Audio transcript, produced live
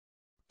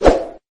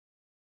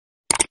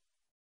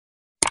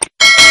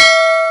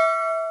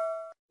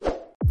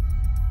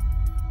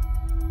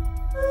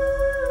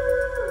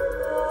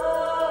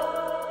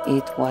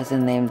It was a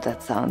name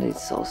that sounded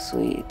so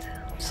sweet,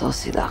 so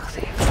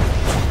seductive.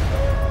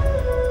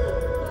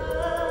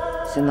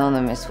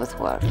 Synonymous with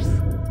worth,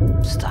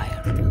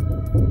 style,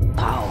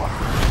 power.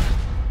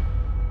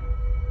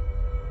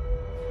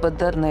 But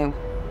that name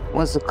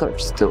was a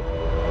curse too.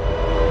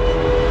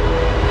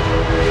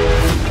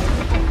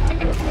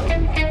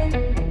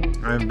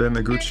 I've been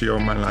a Gucci all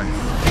my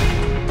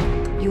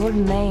life. Your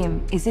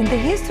name is in the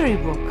history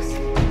books.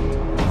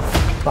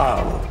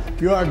 Paolo,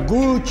 you are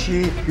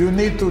Gucci, you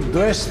need to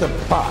dress the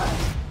part.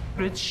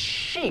 It's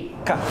chic.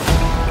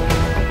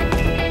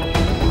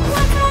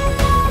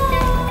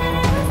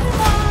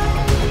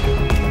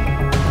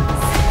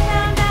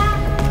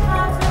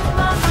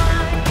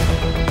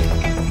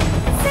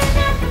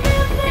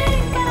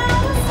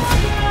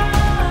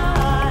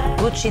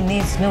 Gucci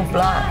needs new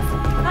blood.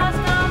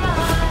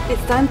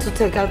 It's time to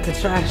take out the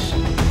trash.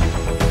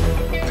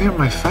 They're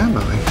my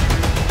family.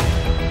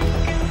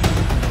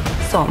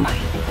 So am I.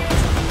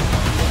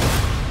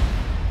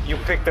 You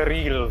picked a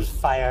real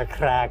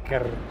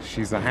firecracker.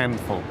 She's a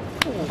handful.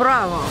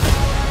 Bravo.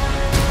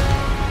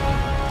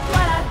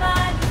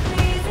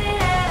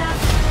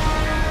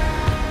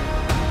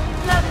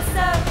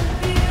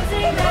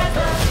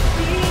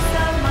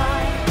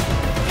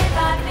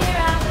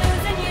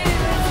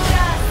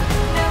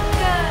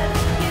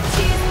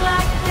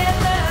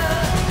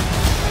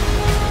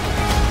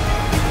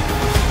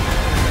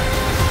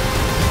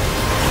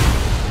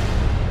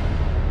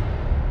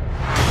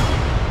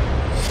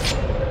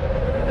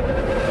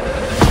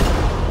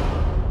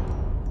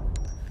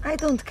 I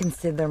don't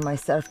consider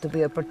myself to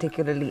be a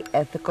particularly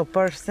ethical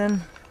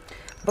person,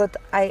 but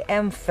I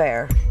am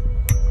fair.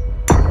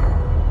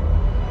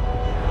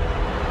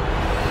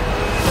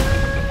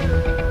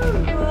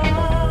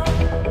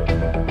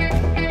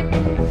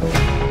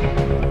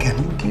 Can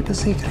you keep a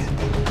secret?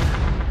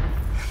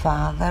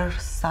 Father,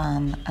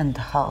 son, and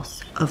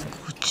house of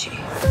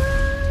Gucci.